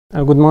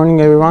Good morning,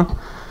 everyone.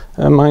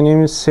 My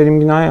name is Selim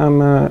Gunay.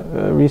 I'm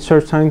a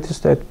research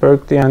scientist at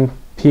Berkeley and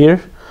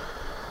Peer.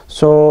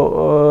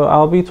 So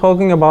I'll be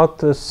talking about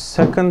the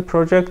second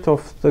project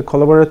of the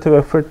collaborative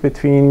effort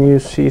between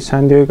UC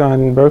San Diego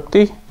and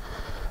Berkeley.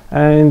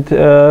 And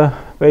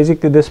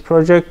basically this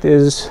project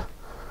is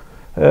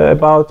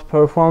about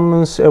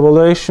performance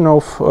evaluation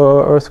of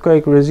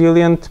earthquake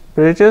resilient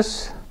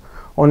bridges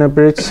on a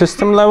bridge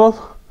system level.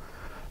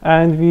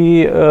 And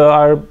we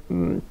are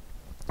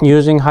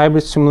using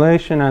hybrid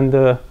simulation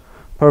and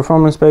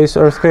performance-based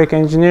earthquake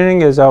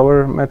engineering as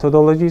our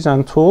methodologies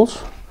and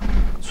tools.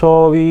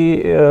 So we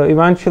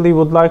eventually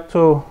would like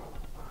to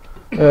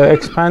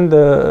expand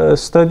the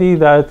study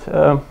that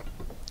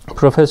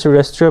Professor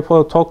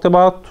Restrepo talked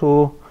about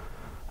to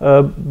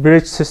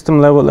bridge system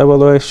level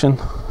evaluation.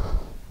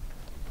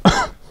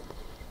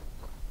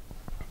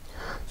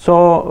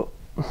 So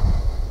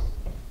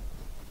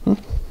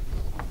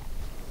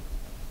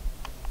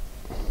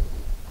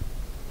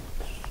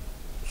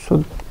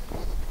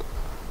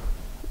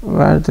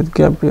where did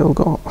Gabriel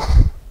go?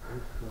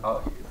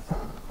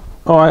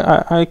 Oh,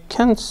 I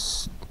can't.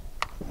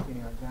 Can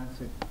you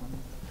advance it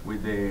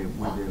with the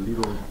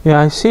little?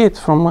 Yeah, I see it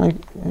from my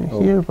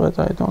here, but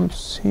I don't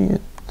see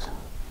it.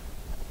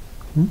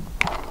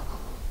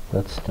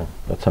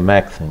 That's a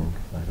Mac thing.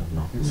 I don't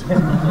know.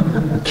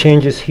 It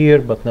changes here,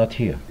 but not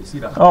here.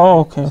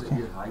 Oh, okay,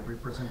 okay.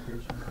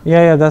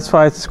 Yeah, that's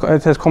why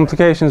it has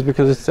complications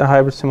because it's a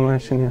hybrid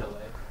simulation.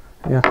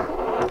 Yeah.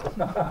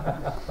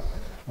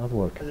 Not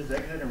working. Just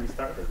exit and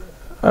restart it.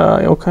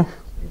 Okay.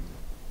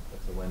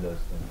 That's a Windows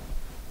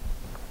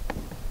thing.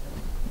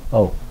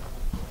 Oh.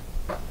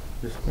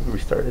 Just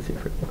restart it, see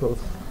if it goes.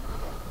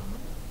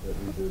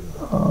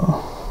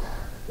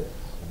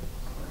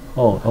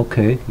 Oh,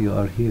 okay. You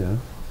are here.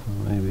 So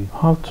maybe.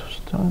 How to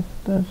start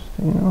this?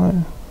 You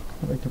know,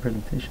 Like the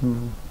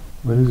presentation.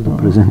 Where is the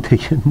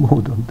presentation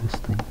mode on this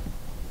thing?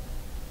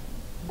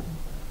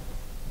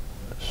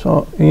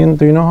 So, Ian,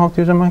 do you know how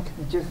to use a Mac?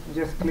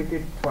 Just click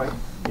it twice.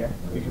 Yeah,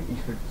 you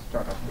should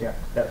start up. Yeah,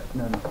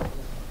 no,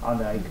 on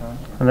the icon.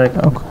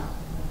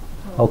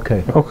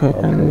 Okay. Okay. Okay,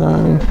 and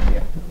then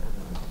Yeah.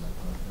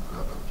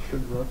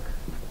 Should work.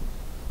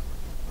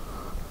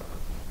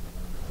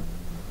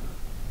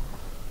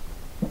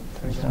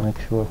 Just make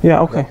sure.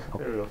 yeah, okay.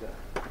 There we go.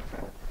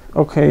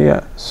 Okay,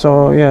 yeah.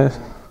 So yeah,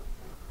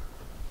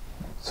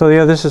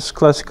 this is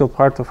classical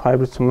part of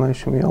hybrid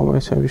simulation. We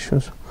always have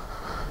issues.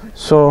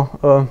 So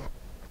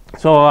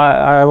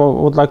I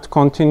would like to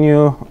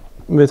continue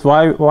with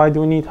why do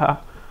we need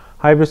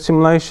hybrid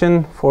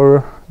simulation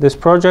for this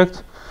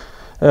project?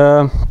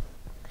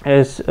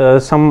 As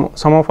some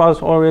of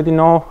us already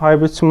know,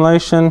 hybrid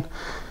simulation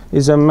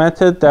is a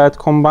method that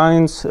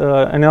combines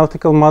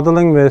analytical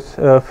modeling with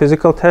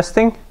physical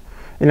testing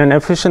in an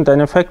efficient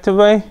and effective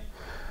way.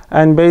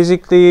 And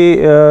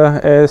basically,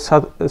 a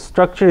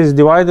structure is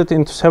divided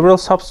into several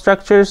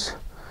substructures,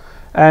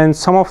 and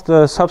some of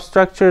the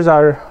substructures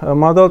are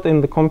modeled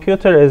in the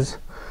computer as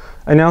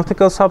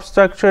analytical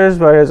substructures,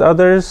 whereas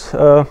others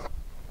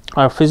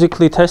are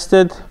physically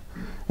tested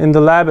in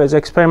the lab as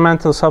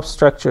experimental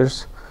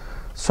substructures.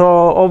 So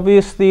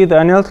obviously the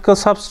analytical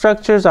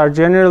substructures are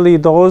generally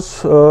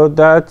those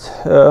that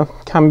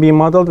can be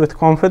modeled with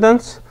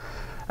confidence,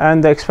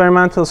 and the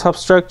experimental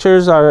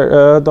substructures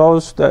are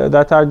those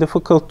that are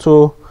difficult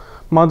to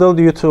model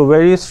due to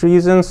various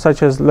reasons,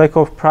 such as lack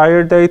of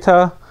prior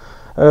data,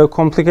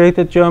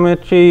 complicated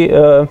geometry,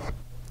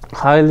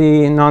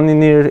 highly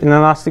nonlinear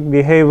inelastic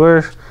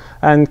behavior,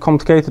 and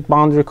complicated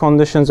boundary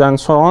conditions, and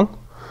so on.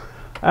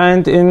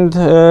 And in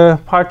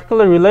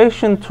particular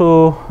relation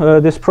to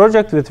this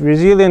project with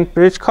resilient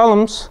bridge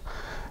columns,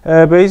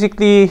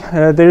 basically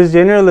there is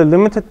generally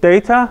limited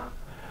data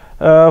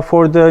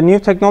for the new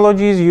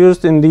technologies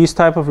used in these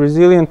type of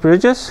resilient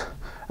bridges.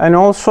 And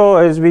also,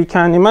 as we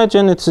can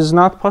imagine, it is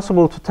not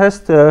possible to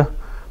test a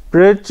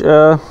bridge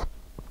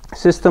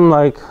system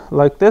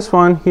like this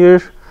one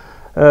here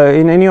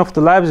in any of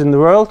the labs in the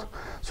world.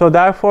 So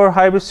therefore,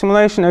 hybrid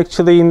simulation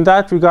actually in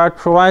that regard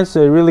provides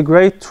a really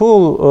great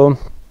tool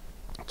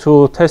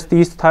to test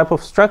these type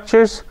of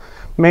structures,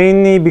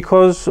 mainly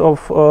because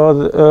of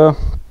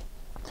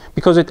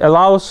because it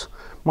allows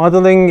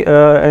modeling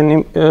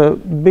a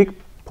big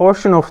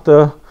portion of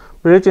the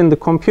bridge in the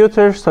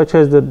computer, such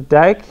as the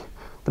deck,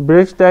 the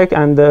bridge deck,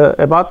 and the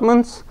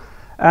abutments,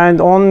 and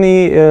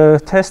only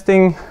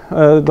testing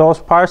those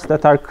parts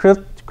that are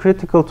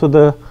critical to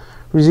the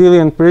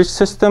resilient bridge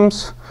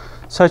systems,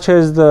 such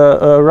as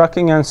the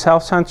rocking and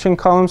self-centering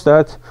columns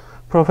that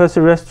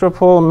Professor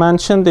Restrepo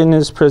mentioned in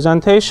his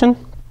presentation.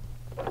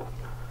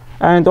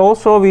 And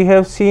also we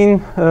have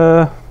seen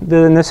the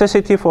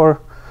necessity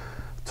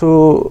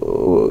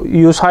to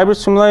use hybrid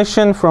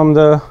simulation from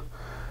the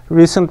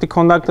recently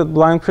conducted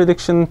blind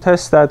prediction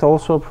test that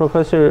also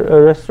Professor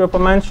Restrepo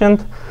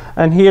mentioned.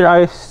 And here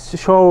I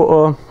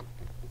show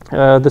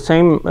the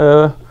same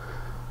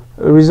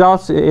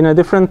results in a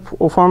different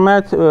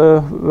format,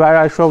 where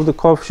I show the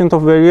coefficient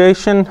of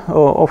variation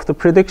of the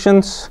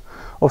predictions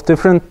of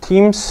different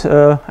teams,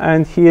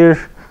 and here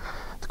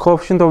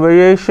coefficient of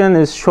variation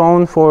is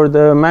shown for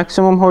the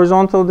maximum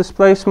horizontal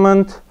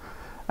displacement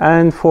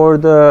and for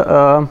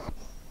the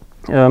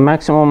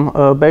maximum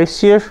base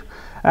shear.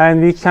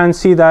 And we can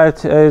see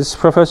that, as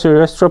Professor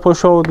Restrepo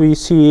showed, we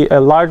see a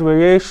large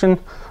variation,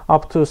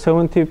 up to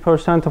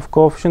 70% of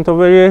coefficient of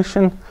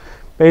variation.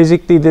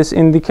 Basically, this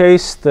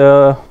indicates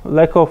the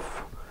lack of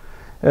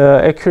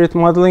accurate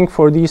modeling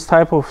for these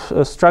type of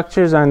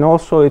structures, and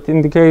also it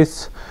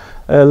indicates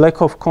a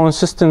lack of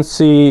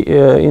consistency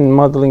in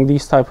modeling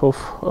these type of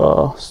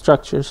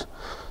structures.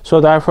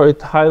 So therefore,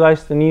 it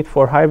highlights the need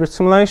for hybrid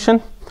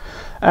simulation.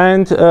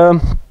 And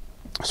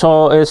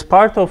so as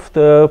part of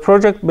the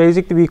project,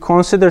 basically we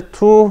consider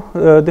two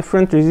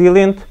different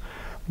resilient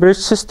bridge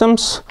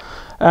systems.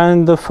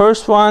 And the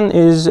first one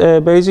is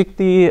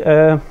basically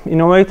an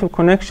innovative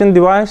connection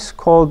device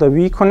called a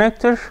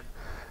V-connector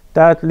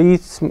that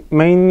leads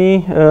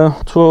mainly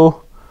to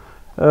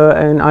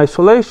an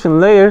isolation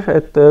layer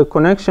at the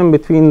connection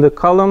between the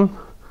column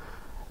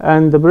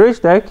and the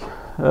bridge deck,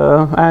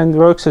 and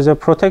works as a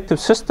protective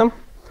system.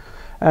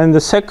 And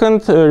the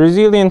second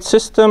resilient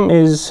system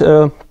is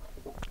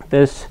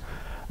this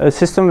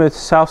system with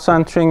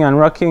self-centering and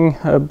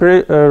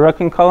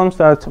rocking columns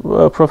that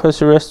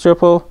Professor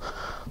Restrepo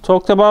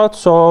talked about.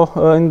 So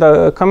in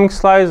the coming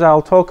slides,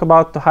 I'll talk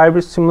about the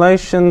hybrid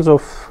simulations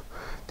of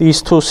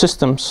these two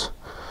systems.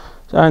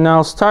 And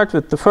I'll start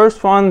with the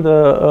first one,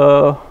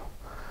 the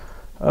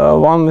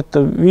one with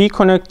the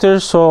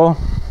V-connector. So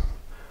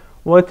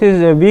what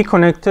is a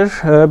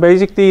V-connector?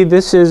 Basically,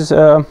 this is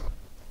a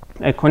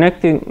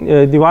connecting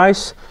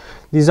device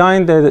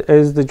designed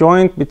as the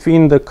joint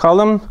between the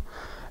column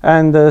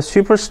and the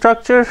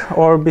superstructure,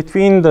 or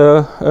between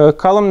the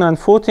column and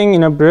footing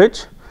in a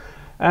bridge.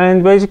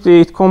 And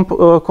basically it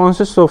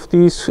consists of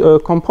these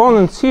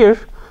components here.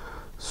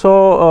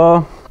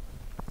 So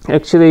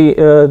actually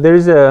there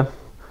is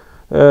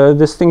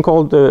this thing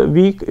called the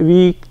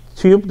V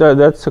tube,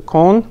 that's a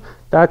cone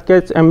that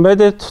gets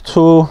embedded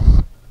to,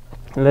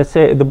 let's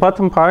say, the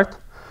bottom part,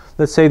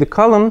 let's say the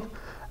column,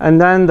 and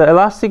then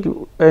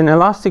an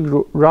elastic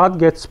rod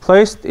gets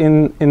placed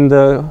in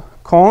the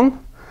cone,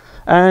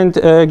 and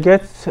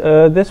gets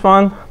this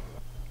one,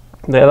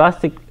 the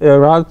elastic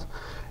rod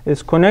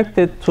is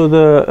connected to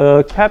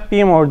the cap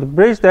beam or the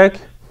bridge deck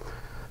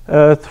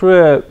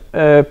through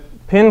a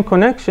pin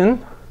connection.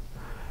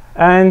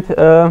 And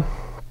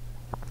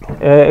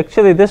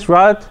actually this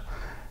rod,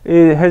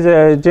 it has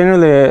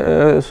generally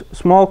a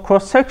small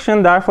cross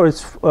section, therefore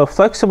it's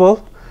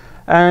flexible.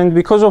 And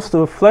because of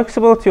the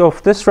flexibility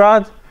of this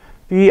rod,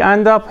 we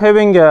end up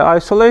having an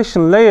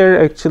isolation layer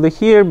actually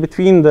here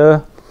between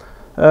the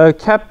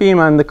cap beam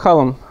and the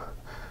column.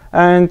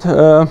 And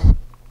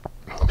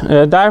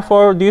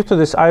therefore, due to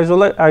this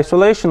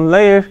isolation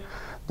layer,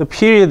 the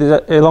period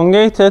is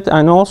elongated,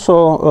 and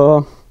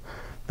also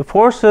the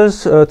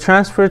forces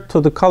transferred to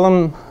the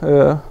column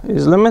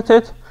is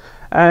limited,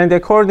 and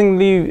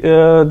accordingly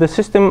the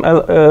system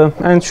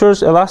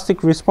ensures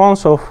elastic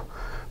response of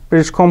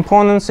bridge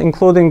components,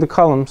 including the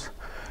columns.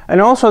 And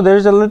also there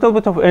is a little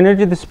bit of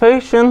energy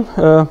dissipation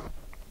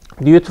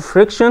due to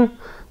friction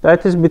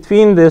that is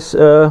between this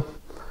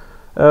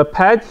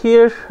pad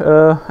here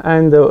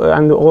and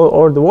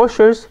the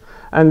washers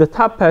and the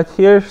top pad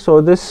here.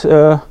 So this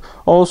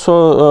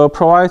also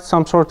provides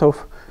some sort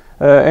of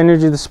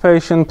energy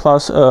dissipation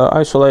plus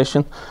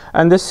isolation.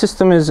 And this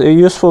system is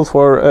useful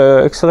for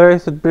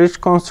accelerated bridge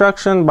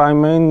construction by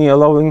mainly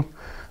allowing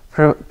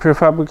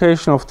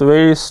prefabrication of the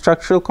various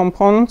structural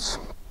components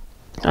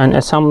and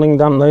assembling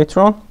them later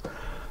on.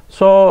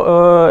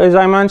 So as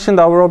I mentioned,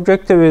 our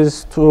objective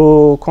is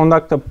to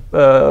conduct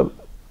a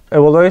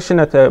evaluation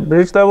at a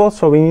bridge level.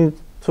 So we need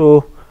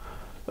to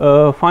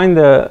find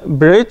a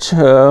bridge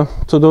to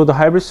do the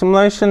hybrid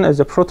simulation as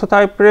a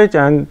prototype bridge,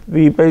 and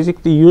we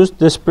basically used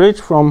this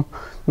bridge from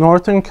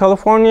Northern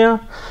California.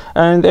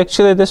 And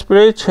actually this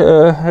bridge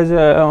has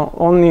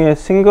only a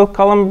single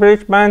column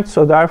bridge band,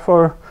 so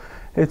therefore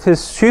it is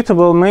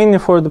suitable mainly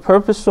for the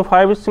purpose of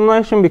hybrid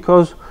simulation,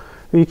 because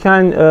we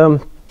can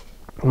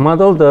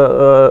model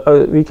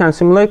the we can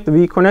simulate the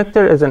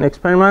V-connector as an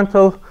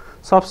experimental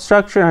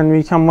substructure, and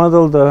we can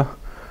model the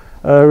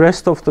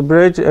rest of the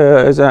bridge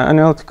as an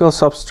analytical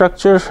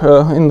substructure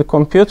in the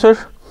computer.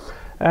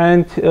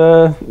 And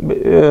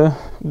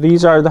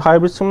these are the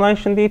hybrid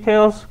simulation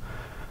details.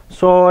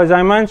 So as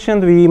I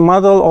mentioned, we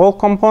model all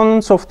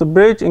components of the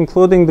bridge,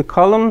 including the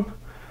column,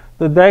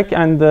 the deck,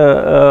 and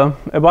the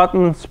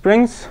abutment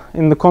springs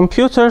in the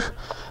computer.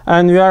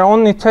 And we are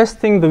only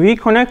testing the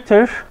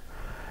V-connector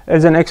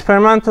as an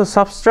experimental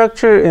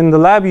substructure in the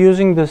lab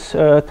using this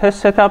test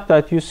setup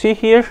that you see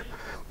here.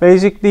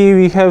 Basically,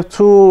 we have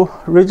two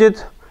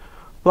rigid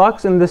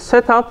blocks in this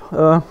setup,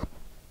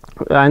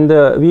 and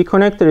the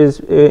V-connector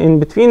is in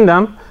between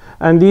them.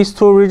 And these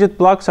two rigid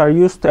blocks are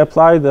used to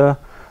apply the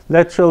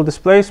lateral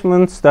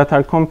displacements that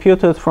are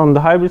computed from the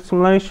hybrid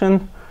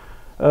simulation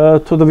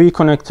to the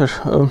V-connector.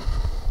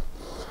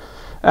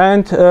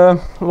 And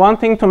one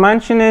thing to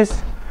mention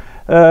is,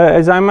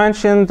 as I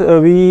mentioned,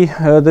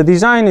 the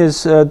design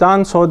is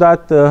done so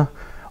that the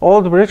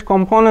all the bridge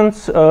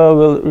components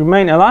will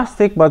remain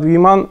elastic, but we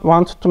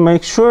wanted to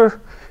make sure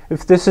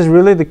if this is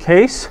really the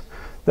case.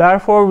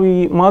 Therefore,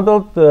 we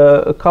modeled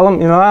the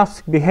column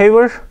inelastic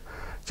behavior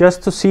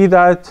just to see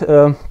that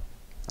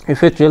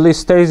if it really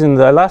stays in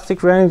the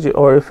elastic range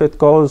or if it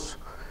goes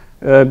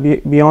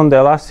beyond the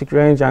elastic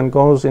range and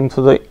goes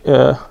into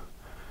the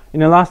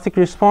inelastic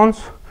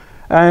response.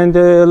 And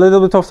a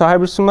little bit of the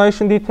hybrid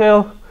simulation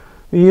detail.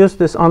 We used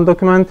this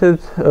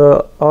undocumented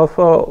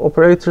alpha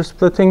operator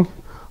splitting,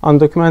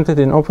 undocumented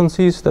in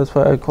OpenSeas. That's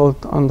why I call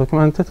it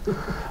undocumented.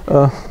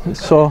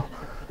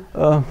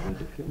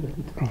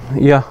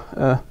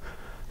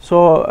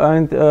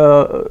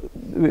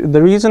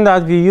 The reason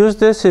that we use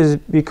this is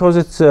because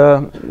it's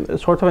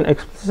sort of an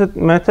explicit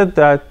method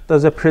that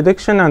does a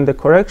prediction and a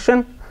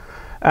correction,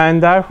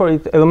 and therefore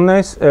it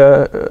eliminates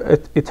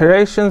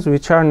iterations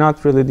which are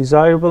not really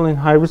desirable in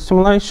hybrid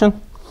simulation.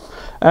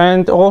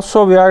 And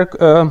also we are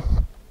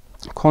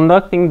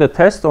conducting the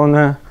test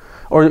on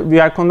we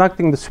are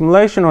conducting the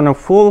simulation on a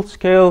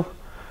full-scale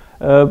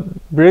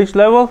bridge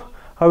level.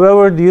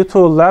 However, due to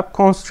lab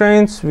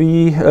constraints,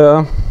 we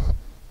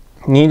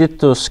needed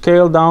to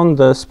scale down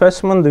the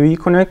specimen, the V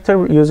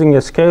connector, using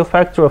a scale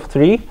factor of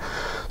 3.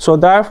 So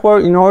therefore,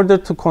 in order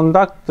to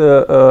conduct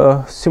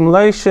the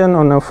simulation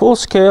on a full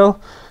scale,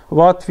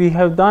 what we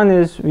have done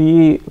is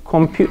we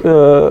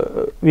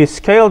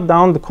scaled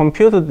down the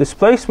computed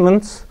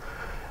displacements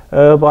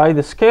by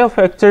the scale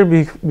factor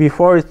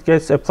before it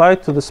gets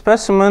applied to the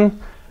specimen,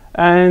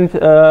 and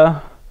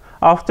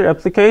after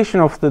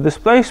application of the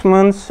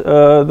displacements,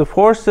 the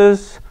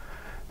forces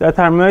that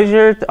are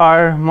measured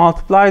are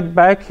multiplied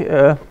by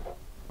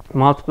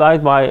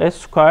S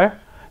square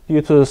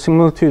due to the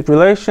similitude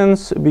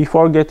relations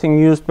before getting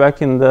used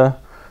back in the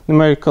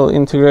numerical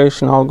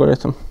integration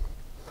algorithm.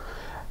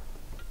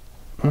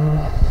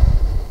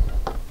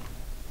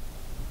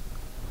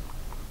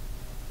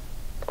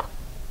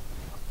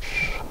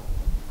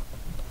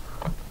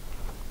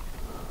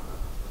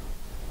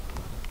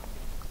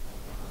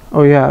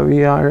 Oh yeah,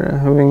 we are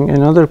having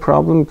another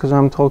problem because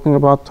I'm talking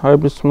about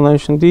hybrid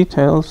simulation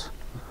details.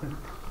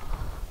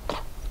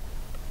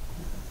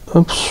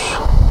 Oops.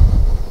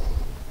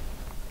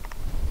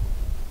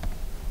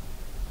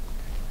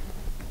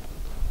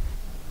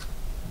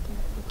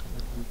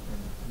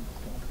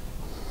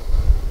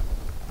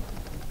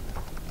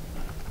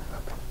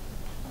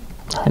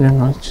 I don't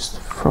know, it's just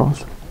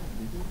frozen.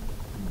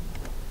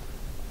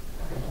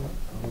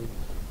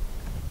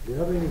 Do you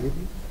have any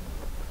video?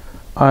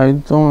 I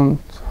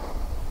don't.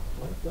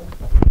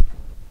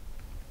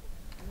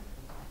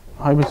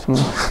 Hybrid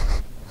simulation.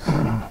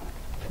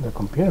 The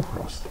computer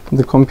froze.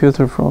 The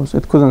computer froze.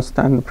 It couldn't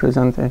stand the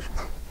presentation.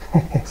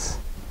 Yes.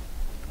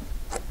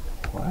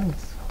 Why is it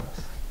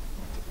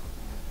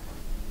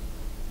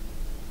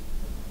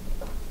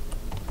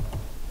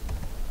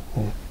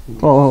froze?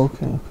 Oh,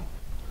 okay.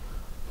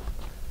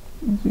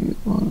 Do you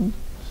want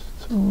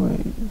to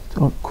wait?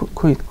 Oh,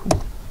 quit.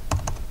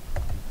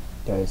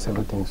 Yeah, it's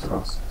everything's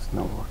froze. It's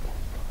not working.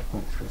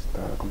 Let's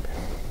restart the computer.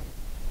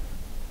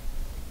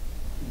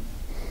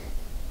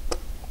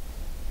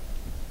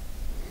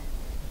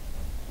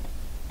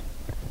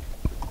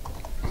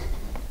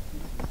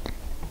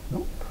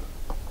 Nope.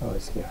 Oh,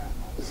 it's here.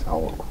 It's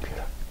our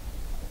computer.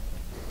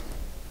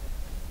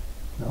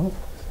 No?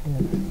 It's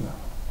here.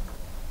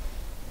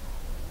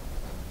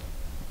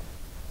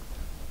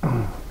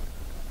 No.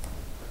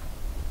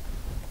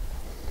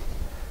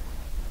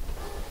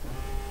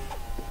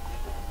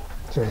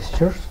 So it's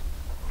yours?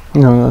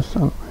 No, that's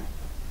not.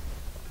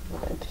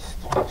 This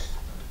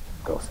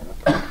goes in a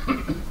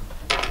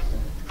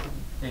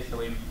Hey,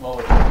 Selim, well,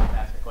 we can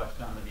ask a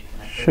question on the V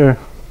connector. Sure.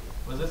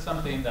 Was this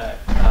something that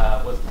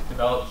was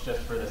developed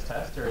just for this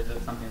test, or is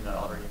it something that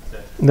already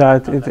exists?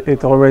 That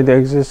it already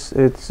exists.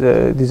 It's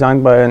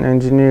designed by an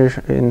engineer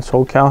in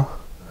SoCal,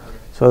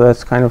 so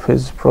that's kind of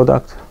his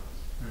product.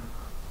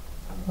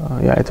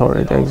 Yeah, it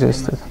already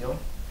existed.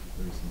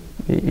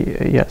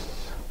 Yes.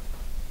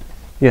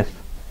 Yes.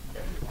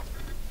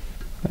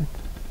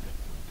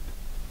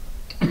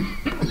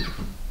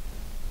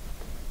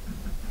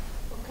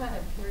 What kind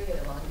of period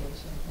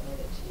elongation can it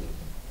achieve?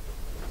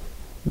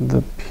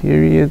 The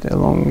period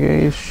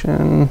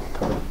elongation,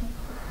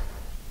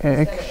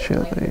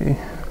 actually,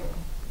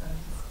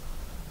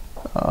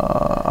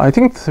 I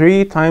think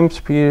 3 times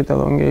period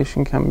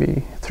elongation can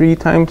be 3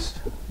 times,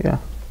 yeah,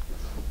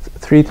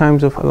 3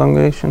 times of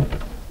elongation,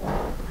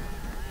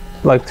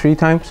 like 3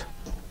 times.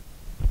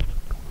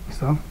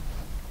 So?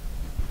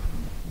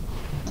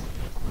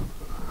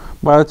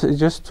 But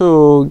just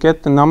to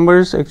get the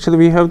numbers, actually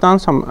we have done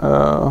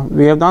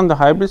the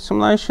hybrid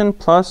simulation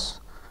plus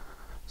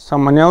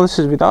some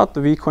analysis without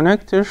the V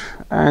connector,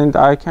 and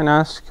I can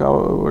ask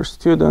our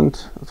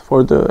student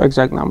for the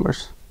exact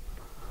numbers.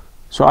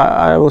 So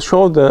I will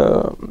show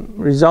the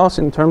results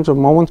in terms of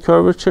moment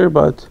curvature,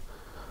 but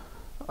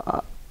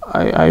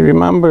I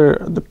remember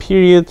the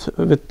period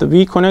with the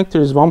V connector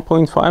is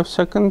 1.5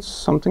 seconds,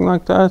 something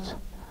like that.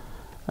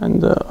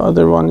 And the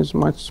other one is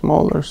much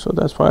smaller, so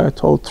that's why I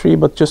told 3.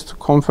 But just to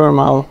confirm,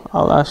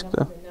 I'll ask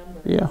the,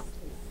 yeah.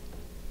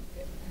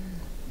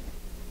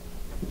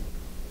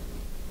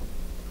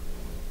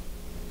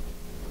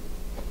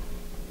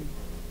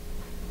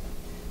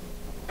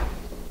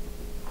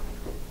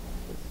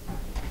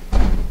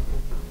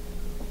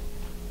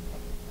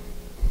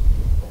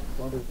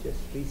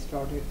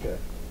 restart it?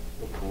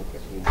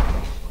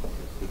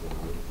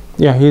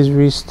 Yeah, he's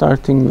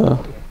restarting the.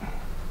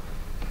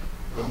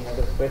 Any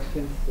other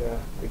questions?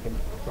 We can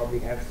probably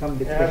have some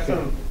Yeah, I have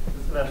discussion.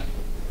 some.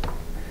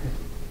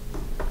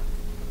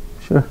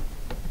 Sure.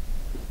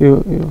 You.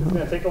 It's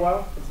gonna take a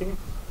while, it seems.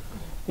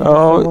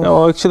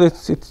 Oh, actually,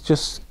 it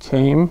just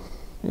came.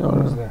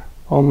 Almost there.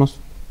 Almost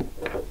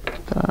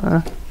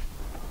there.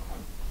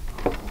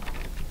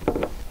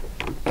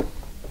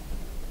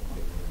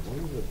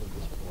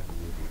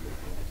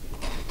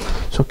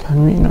 So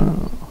can we?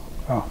 No.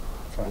 Oh,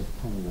 sorry.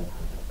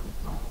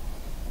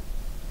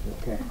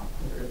 Okay.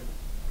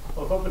 I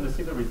was hoping to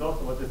see the results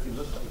of what this thing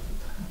looks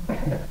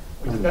like.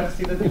 We just got to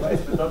see the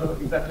device, but don't know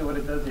exactly what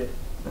it does yet.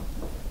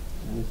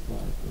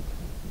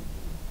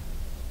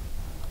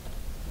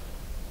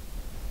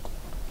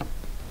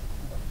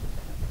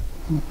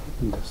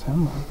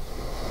 December.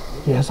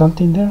 You have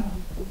something there?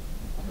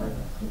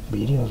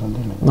 Video or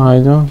something like that? No, I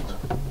don't.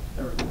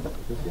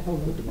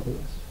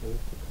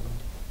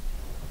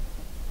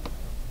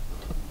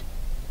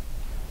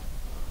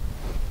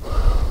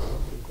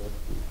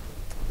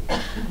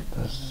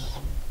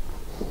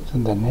 So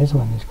the next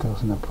one is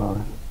causing a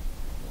problem.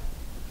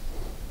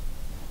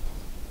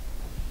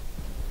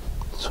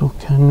 So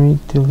can we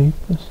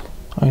delete this?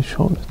 I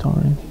showed it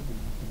already.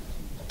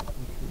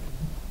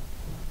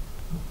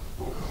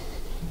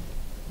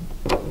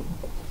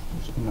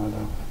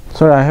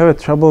 Sorry, I have a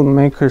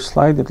troublemaker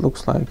slide. It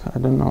looks like I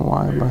don't know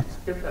why, but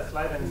Skip that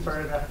slide and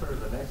start it after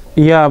the next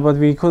one. yeah, but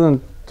we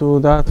couldn't do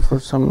that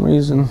for some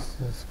reason.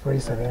 Just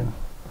freeze again.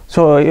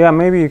 So yeah,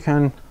 maybe you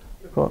can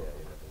go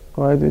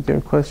ahead with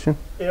your question.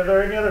 Are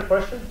there any other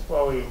questions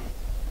while we? I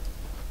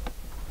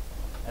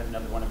have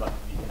another one about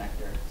the V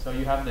connector. So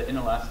you have the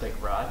inelastic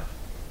rod.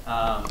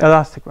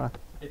 Elastic rod.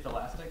 It's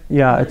elastic?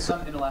 Yeah, There's it's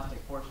some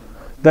inelastic portion,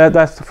 right?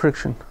 that's the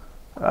friction.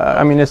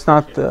 I mean, it's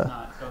not.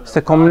 It's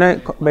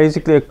a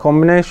basically a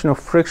combination of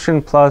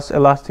friction plus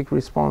elastic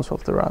response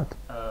of the rod.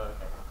 Okay.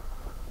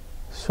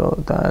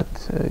 So that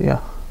yeah,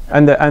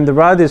 and the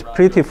rod is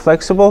pretty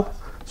flexible.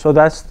 So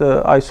that's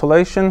the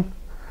isolation,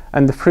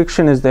 and the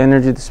friction is the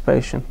energy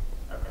dissipation.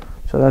 Okay.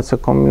 So that's a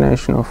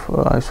combination of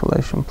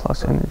isolation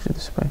plus energy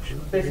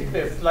dissipation. Basically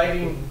a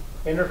sliding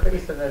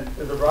interface, and then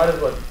the rod is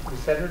what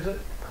centers it?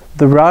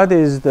 The rod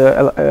is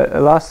the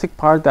elastic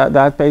part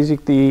that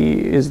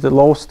basically is the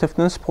low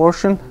stiffness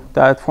portion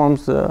that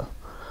forms the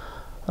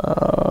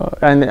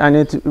and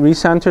it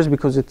recenters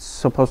because it's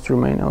supposed to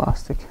remain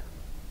elastic.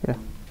 Yeah.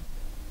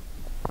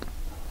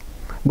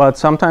 But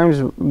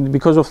sometimes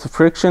because of the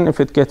friction, if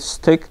it gets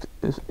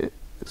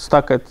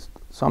stuck at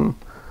some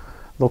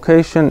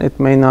location, it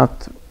may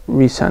not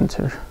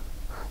recenter.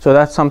 So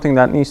that's something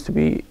that needs to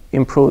be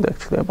improved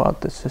actually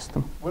about this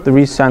system. What The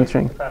is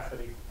recentering.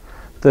 capacity?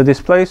 The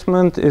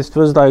displacement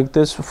was like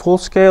this full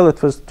scale.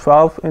 It was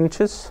 12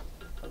 inches.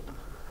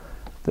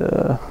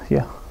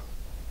 Yeah.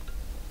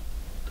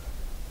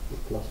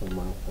 Plus or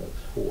minus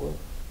 4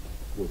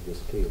 with the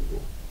scale.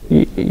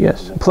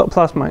 Yes.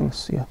 Plus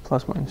minus. Yeah.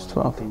 Plus minus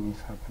 12. Something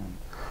is happening.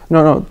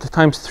 No. The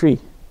times 3.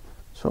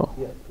 So.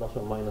 Yeah, plus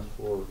or minus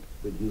 4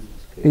 reduced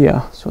scale.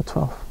 Yeah. So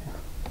 12.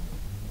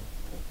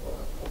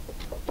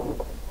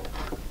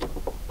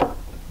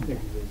 Yeah.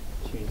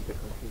 Change the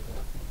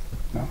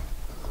computer.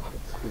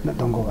 No,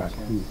 don't go back.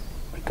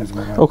 Because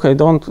we have Okay.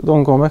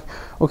 Don't go back.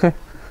 Okay.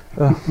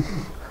 The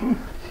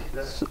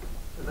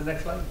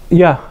next slide?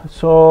 Yeah.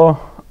 So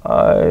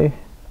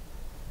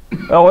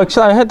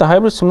actually I had the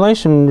hybrid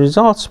simulation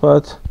results,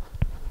 but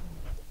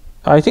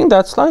I think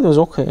that slide was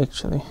okay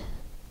actually.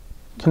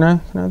 Can I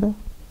do?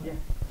 Yeah.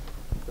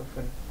 Go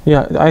for it.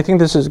 Yeah, I think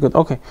this is good.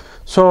 Okay.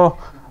 So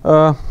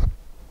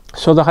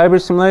so the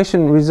hybrid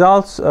simulation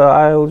results,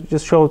 I'll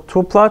just show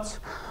 2 plots.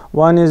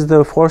 One is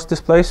the force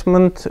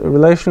displacement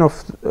relation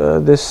of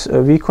this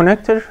V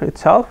connector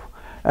itself,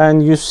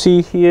 and you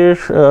see here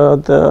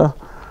the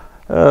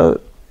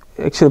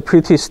actually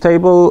pretty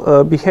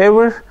stable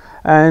behavior,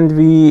 and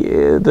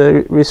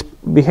the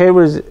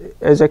behavior is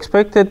as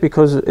expected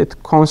because it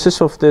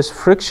consists of this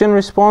friction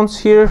response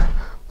here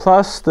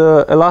plus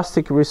the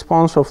elastic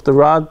response of the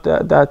rod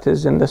that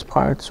is in this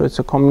part. So it's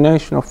a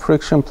combination of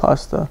friction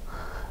plus the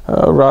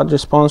rod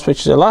response,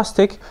 which is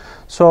elastic.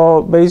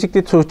 So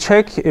basically, to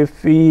check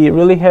if we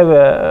really have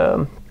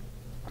a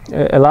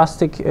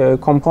elastic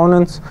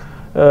components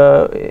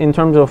in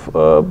terms of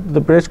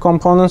the bridge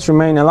components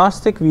remain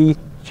elastic, we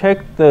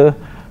check the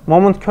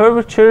moment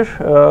curvature.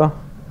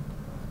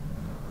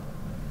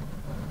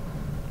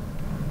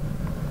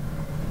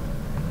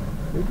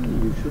 Maybe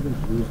you shouldn't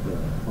use the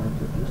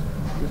pointer,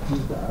 just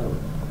use the arrow.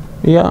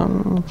 Yeah,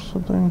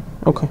 something.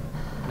 Okay.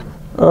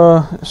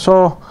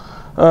 So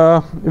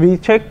we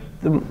check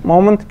the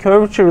moment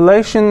curvature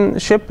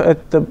relationship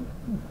at the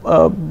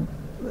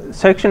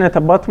section at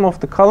the bottom of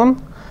the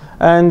column,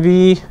 and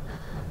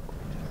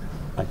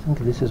I think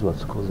this is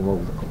what's causing all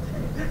the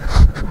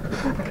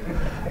confusion.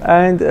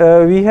 and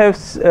we have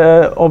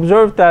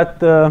observed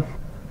that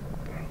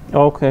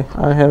okay,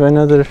 I have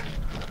another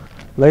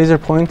laser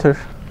pointer.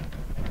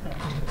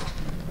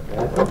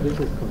 I think this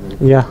is coming.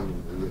 Yeah.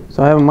 So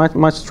So I have a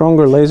much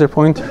stronger laser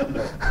pointer.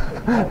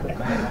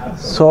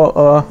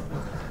 So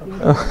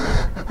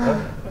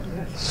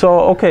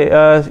okay,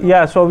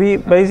 yeah. So we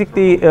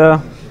basically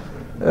have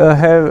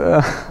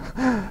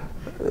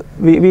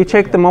we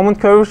check the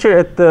moment curvature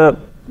at the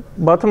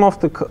bottom of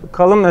the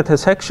column at a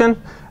section,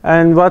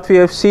 and what we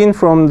have seen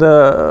from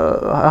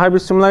the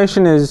hybrid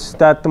simulation is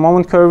that the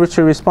moment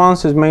curvature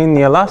response is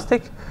mainly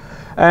elastic,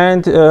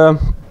 and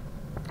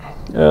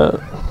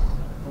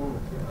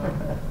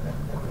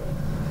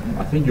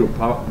I think your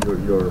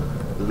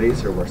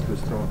laser was too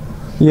strong.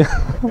 Yeah,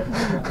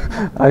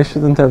 I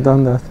shouldn't have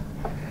done that.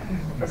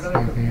 And it's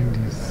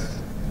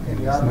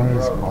not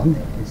responding.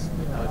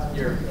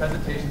 Your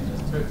presentation is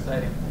just too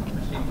exciting. The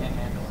machine can't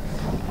handle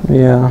it.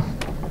 Yeah.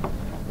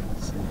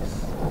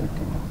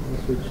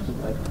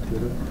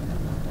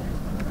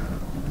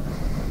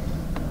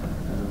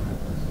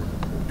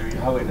 Do you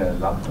have a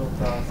laptop?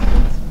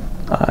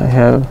 I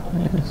have,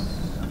 yes.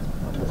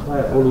 That's why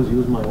I always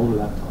use my own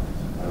laptop.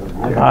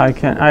 Can I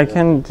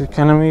connect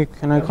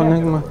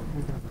my?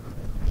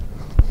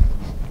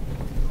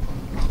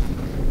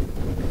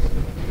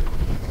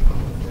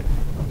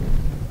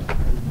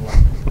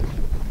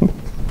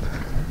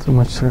 Too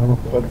much trouble.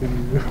 What did you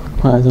do?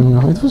 I don't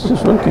know. It was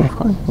just working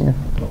fine here.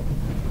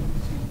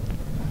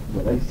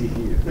 What I see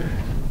here.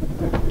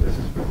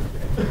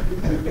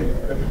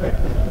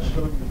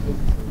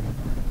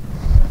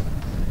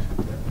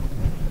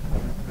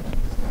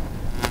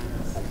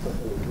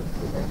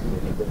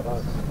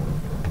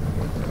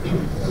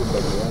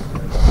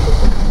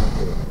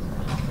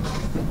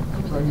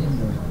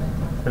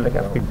 You're like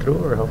halfway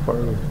through, or how far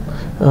are you?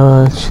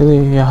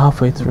 Actually, yeah,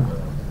 halfway through.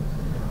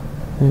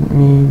 Let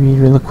me be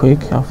really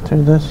quick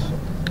after this.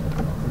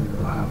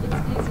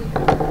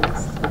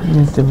 Let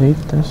me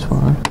delete this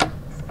one.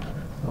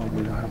 Oh,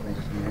 we don't have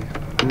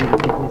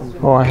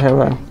XDA. Oh, I have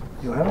a.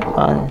 You have it?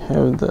 I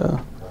have the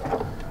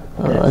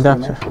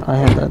adapter. I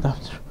have the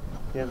adapter.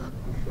 Yeah.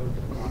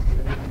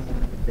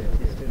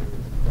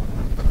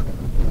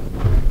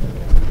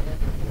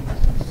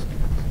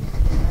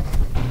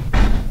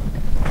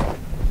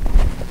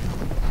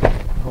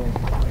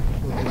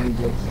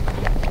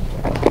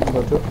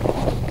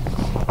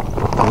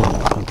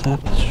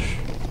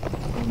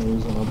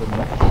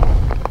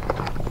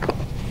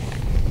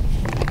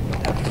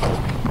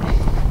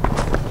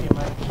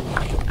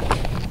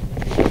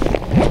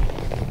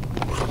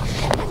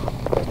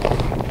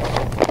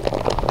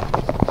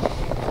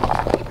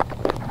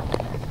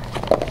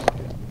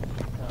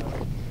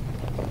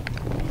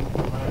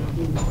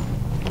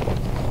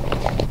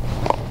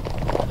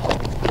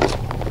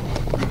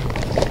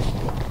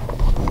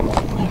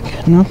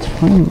 Not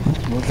find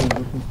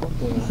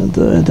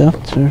the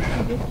adapter.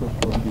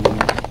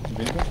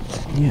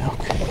 Yeah,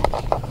 okay.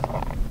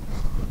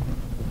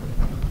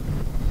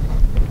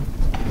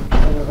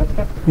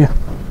 Yeah.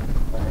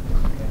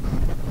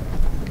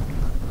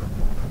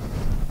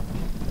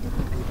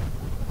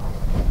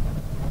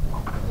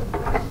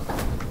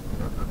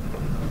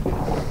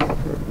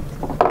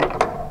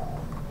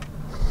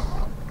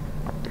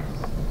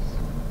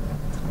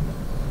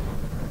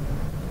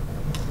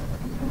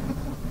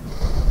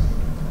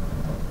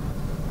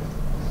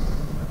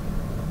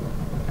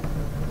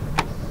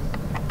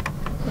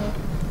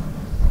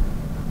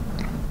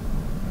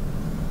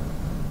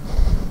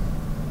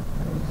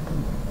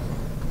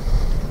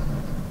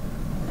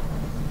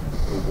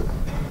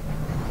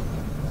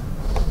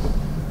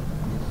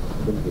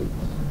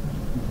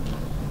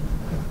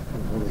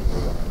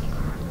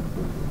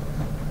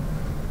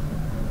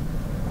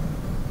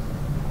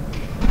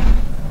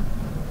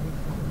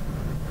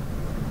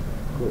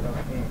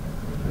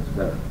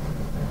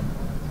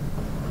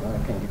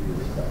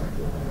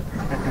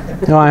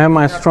 No, I have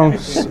my strong.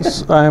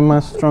 I have my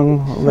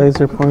strong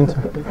laser pointer.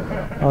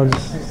 I'll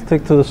just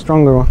stick to the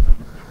stronger one.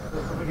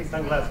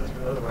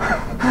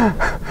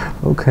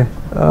 Okay.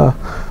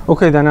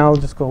 Okay, then I'll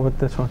just go with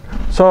this one.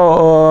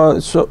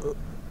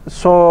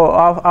 So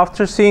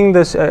after seeing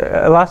this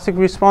elastic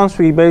response,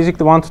 we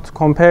basically wanted to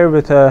compare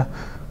with a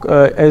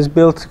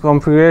as-built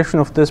configuration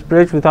of this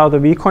bridge without a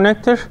V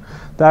connector.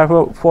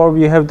 Therefore,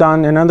 we have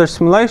done another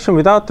simulation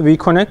without the V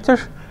connector,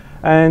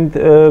 and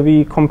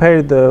we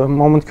compared the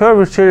moment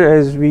curvature.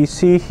 As we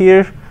see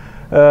here,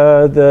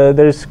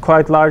 there's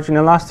quite large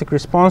inelastic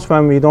response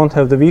when we don't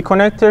have the V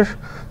connector.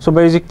 So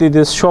basically,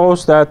 this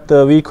shows that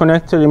the V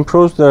connector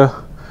improves the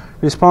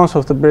response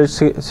of the bridge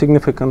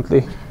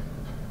significantly.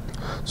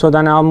 So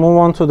then I'll move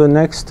on to the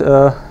next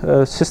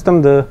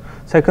system, the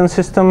second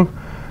system,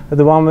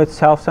 the one with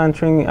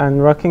self-centering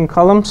and rocking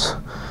columns.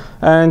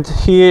 And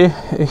here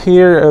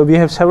we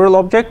have several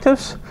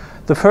objectives.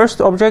 The first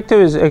objective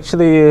is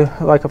actually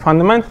like a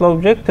fundamental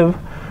objective,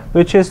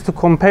 which is to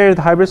compare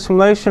the hybrid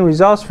simulation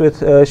results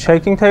with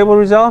shaking table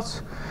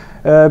results,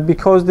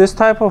 because this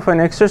type of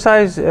an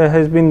exercise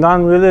has been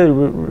done really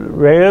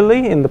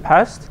rarely in the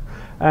past,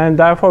 and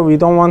therefore we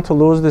don't want to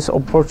lose this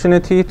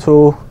opportunity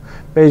to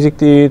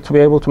basically to be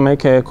able to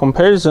make a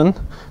comparison,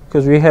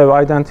 because we have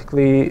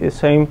identically the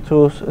same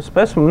two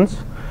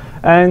specimens.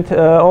 And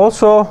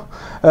also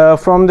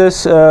From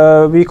this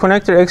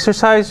V-connector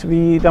exercise,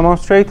 we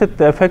demonstrated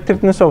the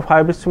effectiveness of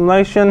hybrid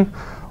simulation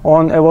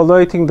on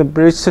evaluating the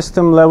bridge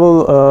system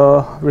level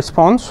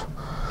response.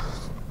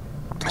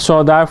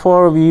 So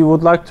therefore, we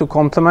would like to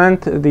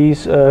complement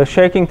these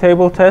shaking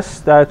table tests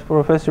that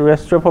Professor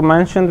Restrepo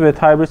mentioned with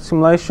hybrid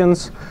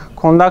simulations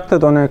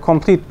conducted on a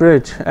complete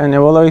bridge and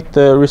evaluate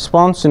the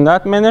response in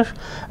that manner.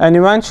 And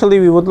eventually,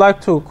 we would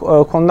like to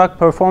conduct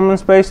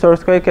performance-based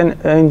earthquake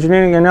and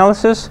engineering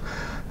analysis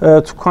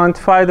to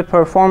quantify the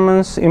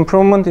performance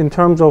improvement in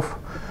terms of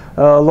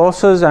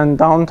losses and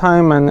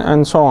downtime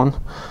and so on.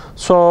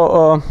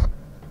 So,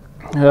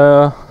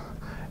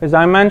 as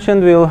I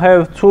mentioned, we'll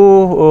have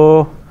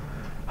two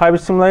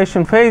hybrid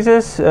simulation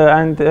phases,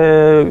 and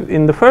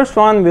in the first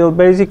one, we'll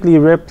basically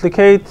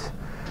replicate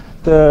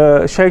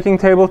the shaking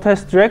table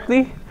test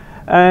directly,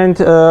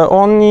 and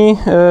only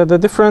the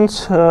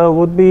difference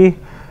would be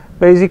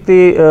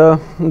basically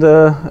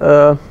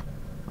the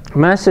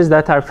masses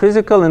that are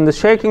physical in the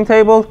shaking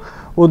table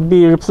would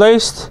be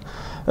replaced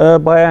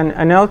by an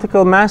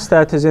analytical mass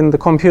that is in the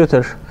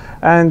computer,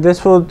 and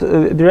this would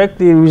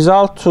directly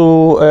result to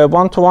a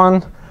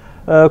one-to-one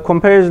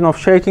comparison of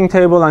shaking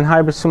table and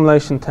hybrid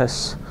simulation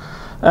tests.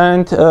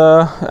 And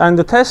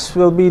the tests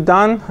will be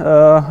done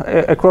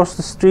across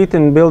the street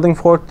in building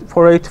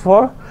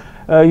 484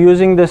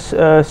 using this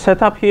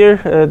setup here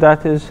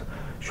that is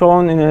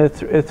shown in a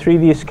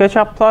 3D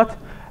SketchUp plot.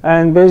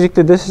 And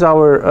basically, this is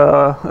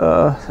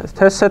our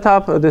test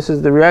setup. This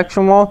is the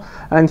reaction wall.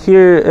 And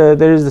here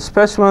there is the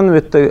specimen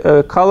with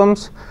the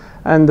columns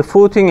and the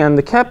footing and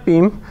the cap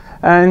beam.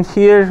 And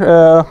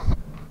here,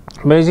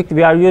 basically,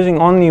 we are using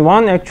only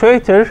one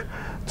actuator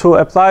to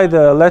apply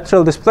the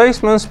lateral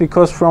displacements,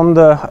 because from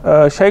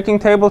the shaking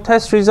table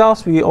test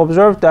results, we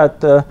observed that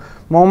the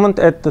moment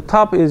at the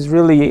top is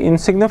really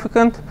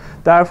insignificant.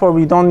 Therefore,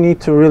 we don't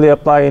need to really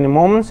apply any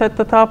moments at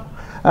the top.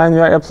 And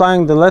we are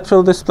applying the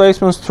lateral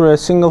displacements through a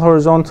single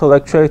horizontal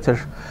actuator.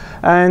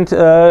 And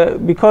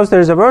because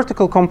there's a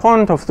vertical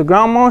component of the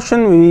ground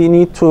motion, we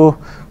need to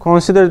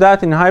consider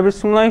that in hybrid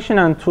simulation,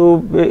 and to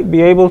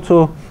be able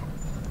to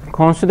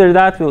consider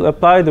that, we'll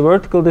apply the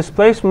vertical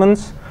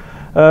displacements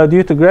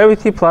due to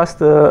gravity plus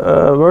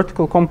the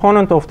vertical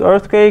component of the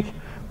earthquake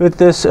with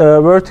this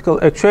vertical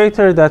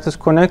actuator that is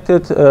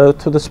connected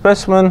to the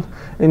specimen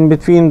in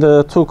between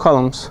the two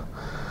columns.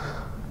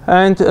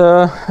 And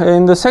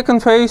in the second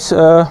phase,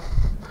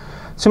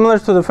 similar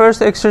to the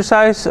first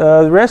exercise,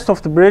 the rest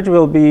of the bridge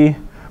will be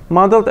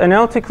modeled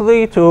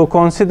analytically to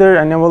consider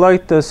and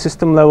evaluate the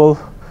system level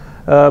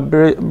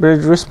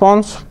bridge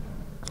response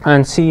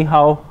and see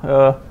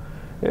how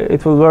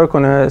it will work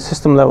on a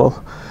system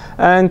level.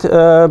 And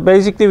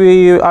basically,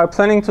 we are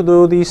planning to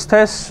do these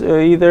tests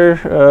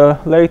either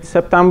late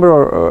September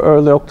or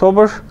early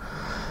October.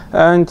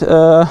 And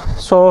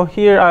so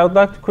here I would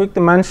like to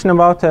quickly mention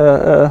about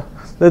a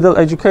little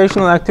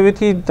educational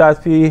activity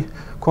that we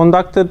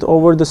conducted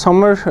over the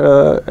summer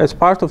as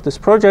part of this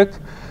project.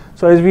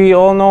 So as we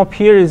all know,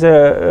 PEER is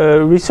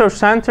a research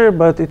center,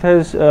 but it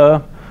has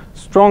a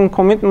strong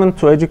commitment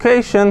to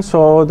education.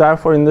 So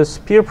therefore, in this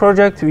PEER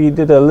project, we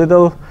did a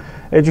little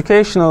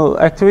educational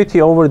activity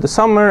over the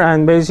summer,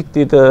 and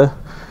basically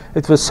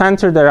it was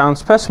centered around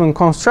specimen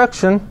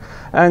construction.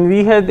 And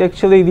we had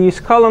actually these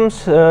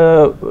columns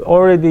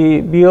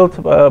already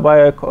built by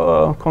a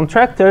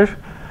contractor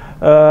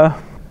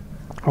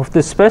of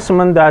this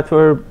specimen that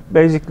were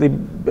basically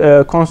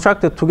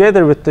constructed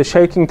together with the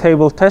shaking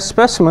table test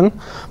specimen.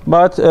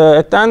 But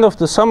at the end of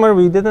the summer,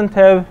 we didn't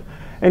have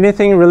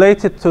anything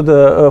related to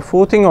the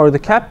footing or the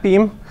cap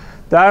beam.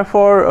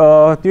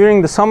 Therefore,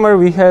 during the summer,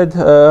 we had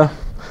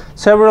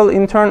several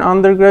intern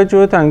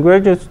undergraduate and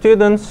graduate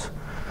students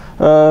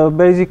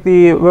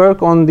basically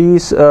work on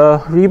these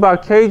rebar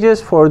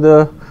cages for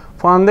the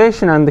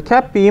foundation and the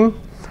cap beam,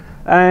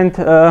 and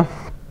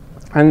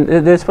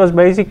this was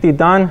basically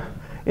done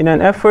in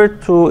an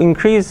effort to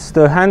increase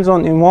the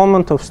hands-on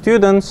involvement of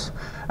students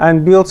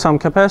and build some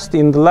capacity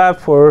in the lab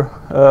for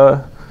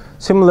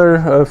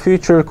similar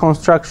future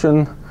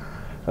construction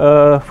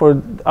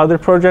for other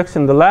projects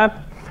in the lab.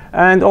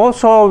 And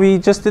also, we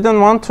just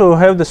didn't want to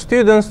have the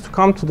students to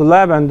come to the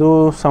lab and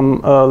do some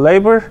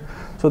labor.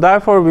 So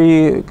therefore,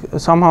 we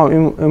somehow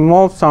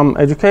involved some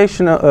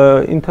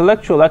educational,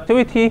 intellectual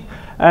activity,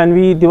 and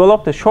we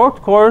developed a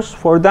short course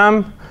for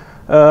them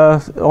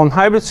on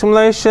hybrid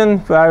simulation,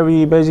 where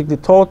we basically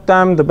taught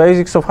them the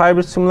basics of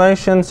hybrid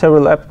simulation,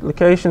 several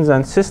applications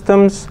and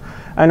systems,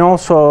 and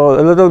also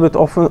a little bit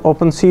of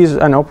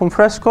OpenSeas and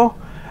OpenFresco.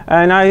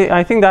 And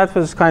I think that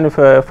was kind of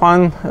a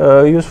fun,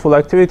 useful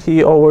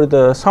activity over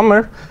the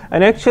summer.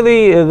 And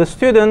actually, the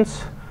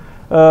students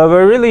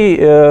were really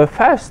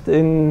fast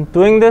in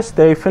doing this.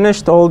 They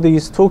finished all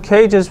these 2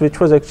 cages, which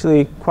was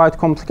actually quite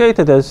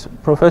complicated, as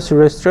Professor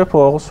Restrepo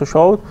also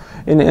showed,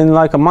 in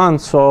like a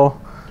month. So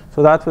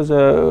that was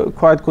a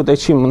quite good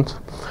achievement.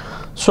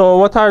 So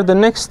what are the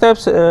next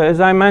steps? As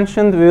I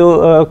mentioned,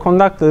 we'll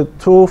conduct the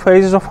 2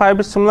 phases of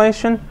hybrid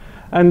simulation,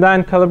 and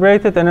then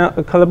calibrate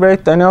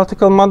the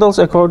analytical models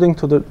according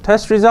to the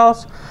test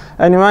results.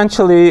 And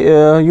eventually,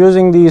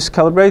 using these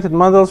calibrated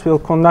models, we'll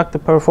conduct a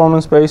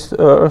performance-based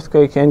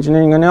earthquake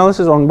engineering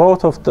analysis on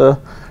both of the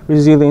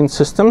resilient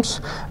systems.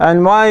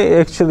 And why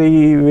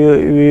actually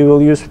we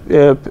will use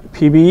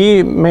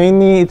PBE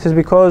mainly? It is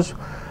because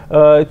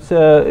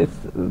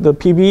the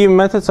PBE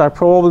methods are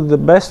probably the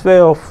best way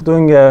of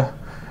doing a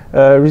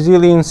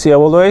resiliency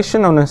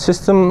evaluation on a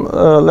system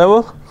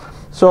level.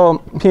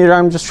 So here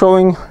I'm just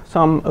showing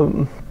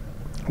some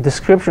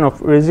description of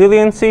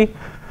resiliency.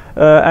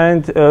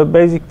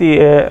 Basically,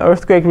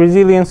 earthquake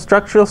resilient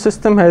structural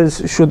system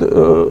should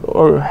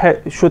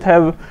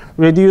have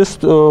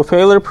reduced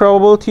failure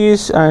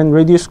probabilities and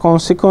reduced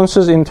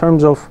consequences in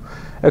terms of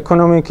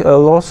economic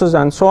losses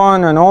and so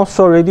on, and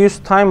also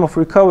reduced time of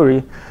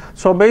recovery.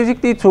 So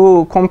basically,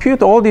 to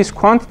compute all these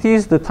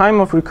quantities, the time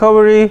of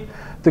recovery,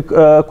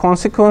 the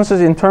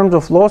consequences in terms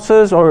of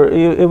losses, or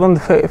even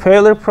the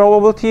failure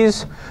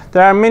probabilities,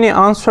 there are many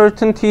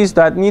uncertainties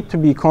that need to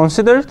be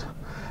considered.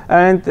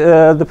 And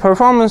the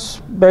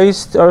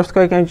performance-based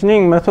earthquake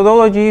engineering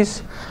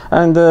methodologies,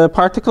 and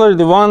particularly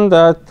the one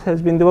that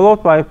has been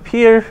developed by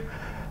peer,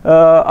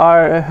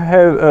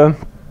 have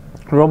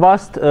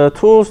robust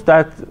tools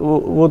that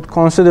would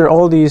consider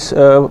all these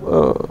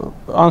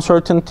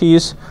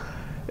uncertainties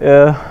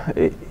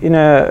in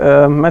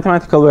a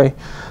mathematical way.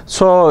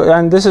 So,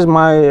 and this is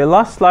my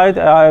last slide.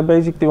 I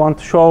basically want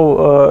to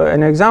show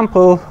an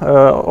example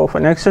of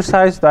an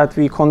exercise that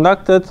we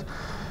conducted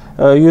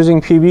using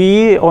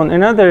PBE on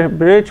another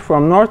bridge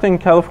from Northern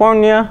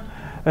California.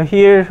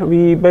 Here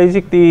we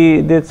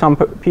basically did some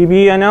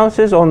PBE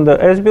analysis on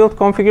the as-built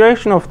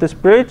configuration of this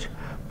bridge,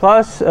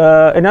 plus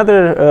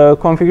another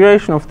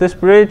configuration of this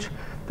bridge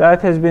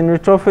that has been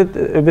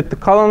retrofitted with the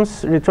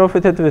columns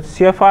retrofitted with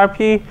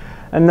CFRP,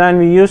 and then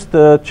we used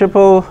the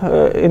triple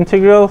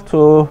integral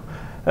to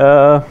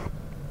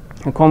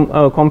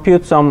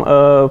compute some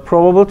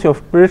probability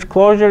of bridge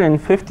closure in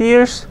 50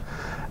 years.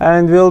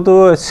 And we'll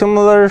do a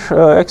similar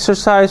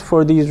exercise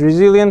for these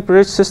resilient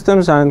bridge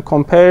systems and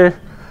compare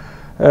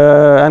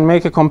and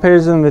make a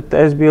comparison with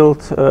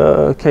as-built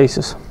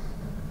cases.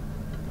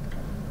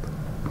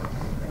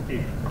 Thank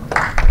you.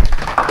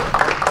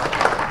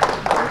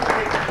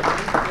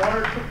 One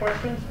or two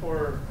questions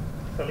for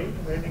Selim?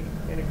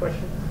 Any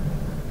questions?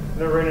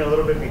 They're running a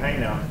little bit behind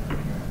now.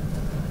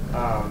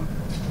 I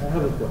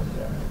have a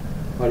question.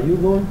 Are you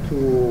going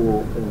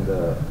to, in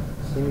the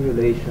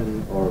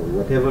simulation or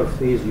whatever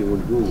phase you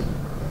will do,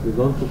 you're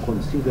going to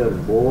consider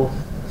both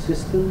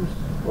systems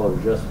or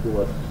just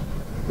what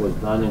was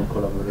done in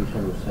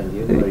collaboration with San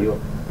Diego? Are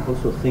you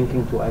also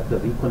thinking to add the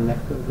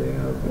reconnector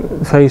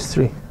there? Phase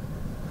 3.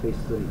 Phase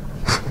 3.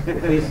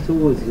 Phase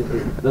 2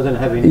 doesn't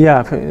have any.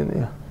 Yeah.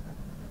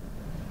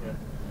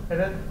 And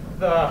then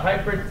the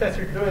hybrid tests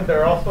you're doing,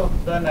 they're also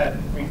done at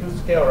reduced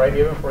scale, right?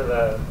 Even for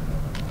the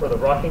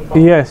rocking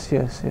component? Yes.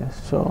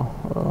 So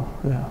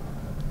yeah.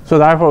 So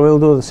therefore, we'll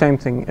do the same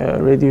thing: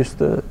 reduce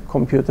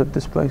computed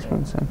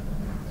displacements and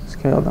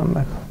scale them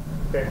back.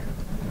 Okay.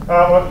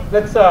 Well,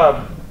 let's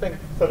think.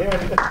 So, move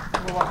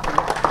on to the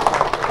next